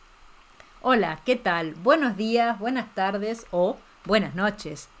Hola, ¿qué tal? Buenos días, buenas tardes o buenas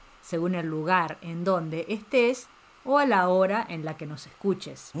noches, según el lugar en donde estés o a la hora en la que nos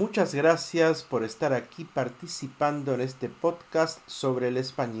escuches. Muchas gracias por estar aquí participando en este podcast sobre el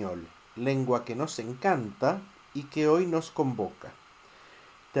español, lengua que nos encanta y que hoy nos convoca.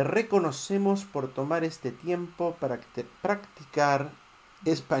 Te reconocemos por tomar este tiempo para practicar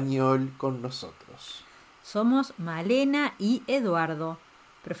español con nosotros. Somos Malena y Eduardo,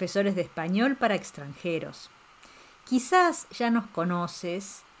 profesores de español para extranjeros. Quizás ya nos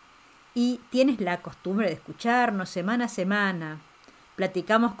conoces y tienes la costumbre de escucharnos semana a semana.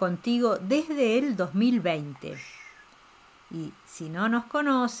 Platicamos contigo desde el 2020. Y si no nos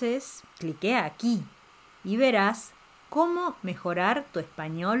conoces, cliquea aquí y verás cómo mejorar tu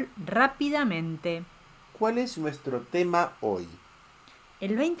español rápidamente. ¿Cuál es nuestro tema hoy?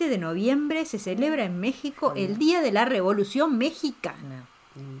 El 20 de noviembre se celebra en México el Día de la Revolución Mexicana.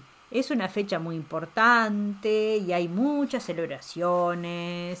 Es una fecha muy importante y hay muchas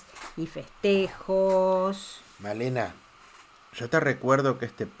celebraciones y festejos. Malena, yo te recuerdo que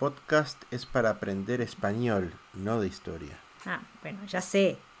este podcast es para aprender español, no de historia. Bueno, ya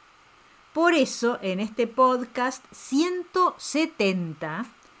sé. Por eso, en este podcast 170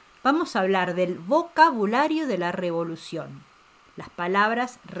 vamos a hablar del vocabulario de la revolución, las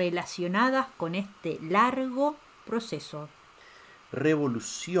palabras relacionadas con este largo proceso.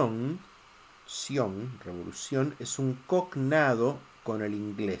 Revolución es un cognado con el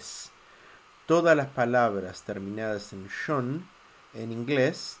inglés. Todas las palabras terminadas en -tion en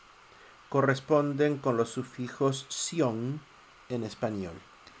inglés corresponden con los sufijos -ción en español.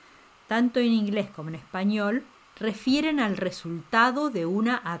 Tanto en inglés como en español refieren al resultado de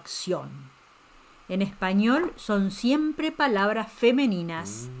una acción. En español son siempre palabras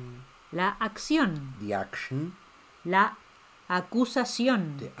femeninas. La acción. The action. La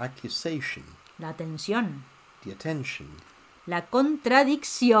acusación. The accusation. La atención. The attention. La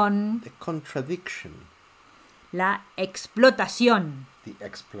contradicción. The contradiction. La explotación. The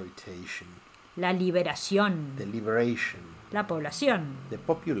exploitation. La liberación. The liberation. La población. The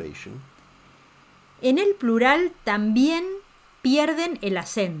population. En el plural también pierden el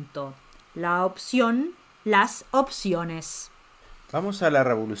acento. La opción, las opciones. Vamos a la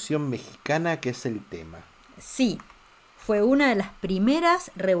Revolución Mexicana, que es el tema. Sí, fue una de las primeras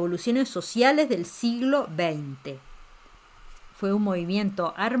revoluciones sociales del siglo XX. Fue un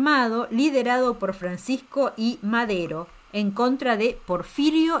movimiento armado liderado por Francisco I. Madero en contra de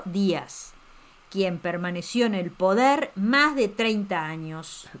Porfirio Díaz, quien permaneció en el poder más de 30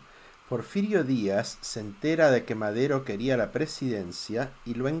 años. Porfirio Díaz se entera de que Madero quería la presidencia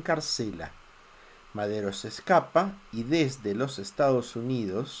y lo encarcela. Madero se escapa y desde los Estados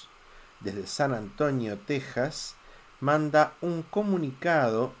Unidos, desde San Antonio, Texas, manda un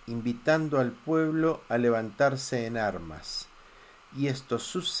comunicado invitando al pueblo a levantarse en armas. Y esto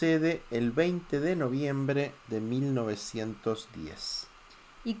sucede el 20 de noviembre de 1910.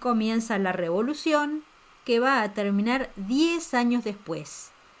 Y comienza la revolución que va a terminar 10 años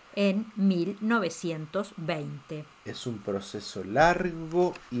después, en 1920. Es un proceso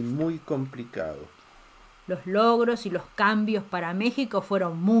largo y muy complicado. Los logros y los cambios para México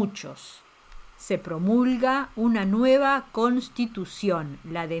fueron muchos. Se promulga una nueva constitución,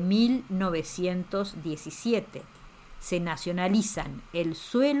 la de 1917. Se nacionalizan el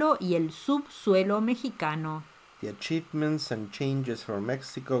suelo y el subsuelo mexicano. The achievements and changes for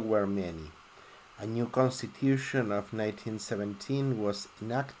Mexico were many. A new constitution of 1917 was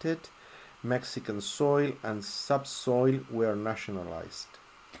enacted. Mexican soil and subsoil were nationalized.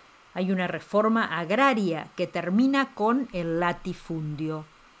 Hay una reforma agraria que termina con el latifundio.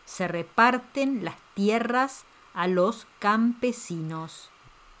 Se reparten las tierras a los campesinos.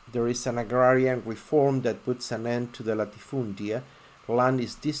 There is an agrarian reform that puts an end to the latifundia. Land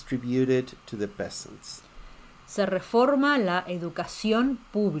is distributed to the peasants. Se reforma la educación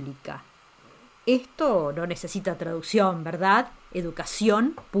pública. Esto no necesita traducción, ¿verdad?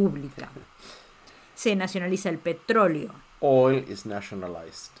 Educación pública. Se nacionaliza el petróleo. Oil is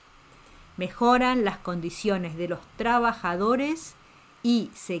nationalized. Mejoran las condiciones de los trabajadores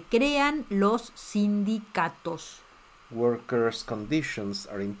y se crean los sindicatos. Workers' conditions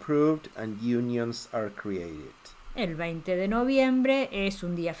are improved and unions are created. El 20 de noviembre es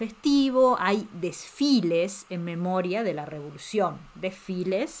un día festivo, hay desfiles en memoria de la revolución.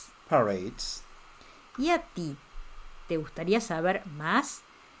 Desfiles. Parades. ¿Y a ti? ¿Te gustaría saber más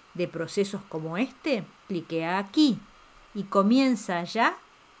de procesos como este? Cliquea aquí y comienza ya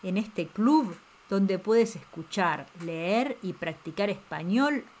en este club donde puedes escuchar, leer y practicar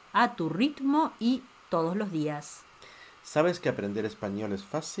español a tu ritmo y todos los días. ¿Sabes que aprender español es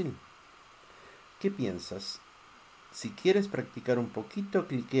fácil? ¿Qué piensas? Si quieres practicar un poquito,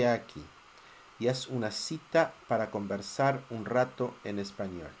 cliquea aquí y haz una cita para conversar un rato en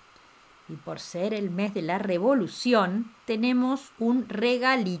español. Y por ser el mes de la Revolución, tenemos un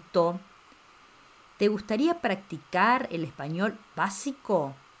regalito. ¿Te gustaría practicar el español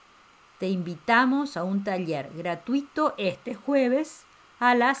básico? Te invitamos a un taller gratuito este jueves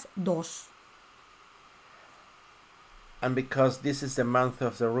a las 2. And because this is the month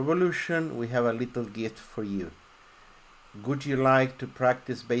of the Revolution, we have a little gift for you. Would you like to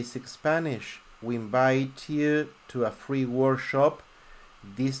practice basic Spanish? We invite you to a free workshop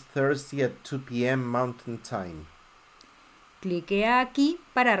this Thursday at 2 p.m. Mountain Time. Cliquea aquí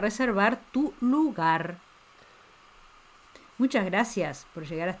para reservar tu lugar. Muchas gracias por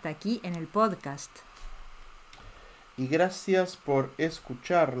llegar hasta aquí en el podcast. Y gracias por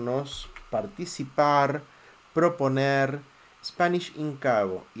escucharnos, participar, proponer. Spanish in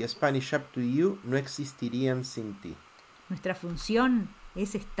Cabo y Spanish Up to You no existirían sin ti. Nuestra función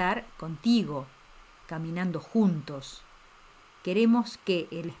es estar contigo, caminando juntos. Queremos que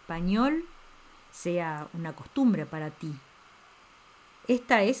el español sea una costumbre para ti.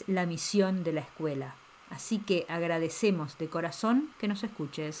 Esta es la misión de la escuela, así que agradecemos de corazón que nos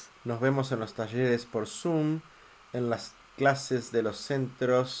escuches. Nos vemos en los talleres por Zoom, en las clases de los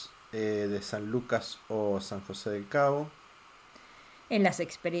centros de San Lucas o San José del Cabo. En la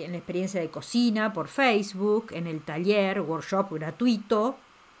experiencia de cocina por Facebook, en el taller, workshop gratuito,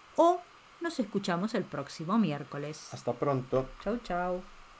 o nos escuchamos el próximo miércoles. Hasta pronto. Chau, chau.